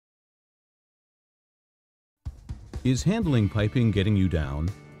Is handling piping getting you down?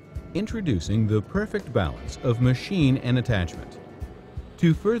 Introducing the perfect balance of machine and attachment.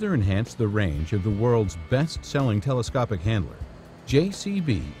 To further enhance the range of the world's best-selling telescopic handler,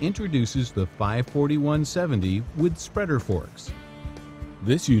 JCB introduces the 54170 with spreader forks.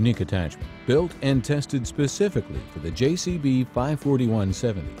 This unique attachment, built and tested specifically for the JCB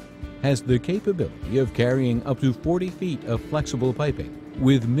 54170, has the capability of carrying up to 40 feet of flexible piping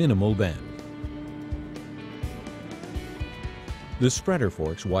with minimal bend. The spreader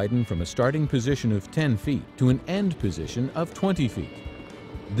forks widen from a starting position of 10 feet to an end position of 20 feet.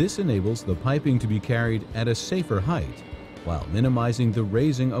 This enables the piping to be carried at a safer height while minimizing the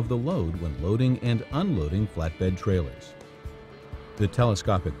raising of the load when loading and unloading flatbed trailers. The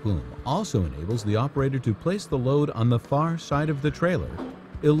telescopic boom also enables the operator to place the load on the far side of the trailer,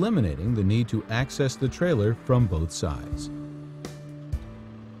 eliminating the need to access the trailer from both sides.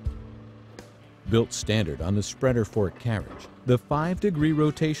 Built standard on the spreader fork carriage, the 5-degree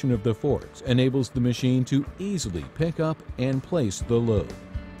rotation of the forks enables the machine to easily pick up and place the load.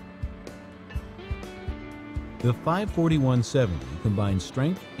 The 54170 combines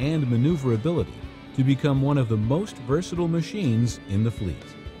strength and maneuverability to become one of the most versatile machines in the fleet.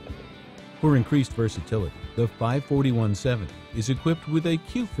 For increased versatility, the 54170 is equipped with a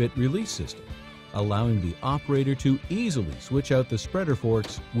Q-fit release system, allowing the operator to easily switch out the spreader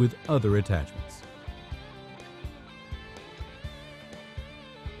forks with other attachments.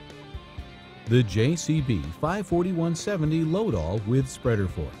 The JCB 54170 load-all with spreader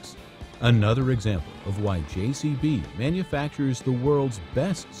forks. Another example of why JCB manufactures the world's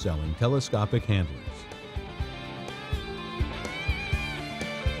best-selling telescopic handlers.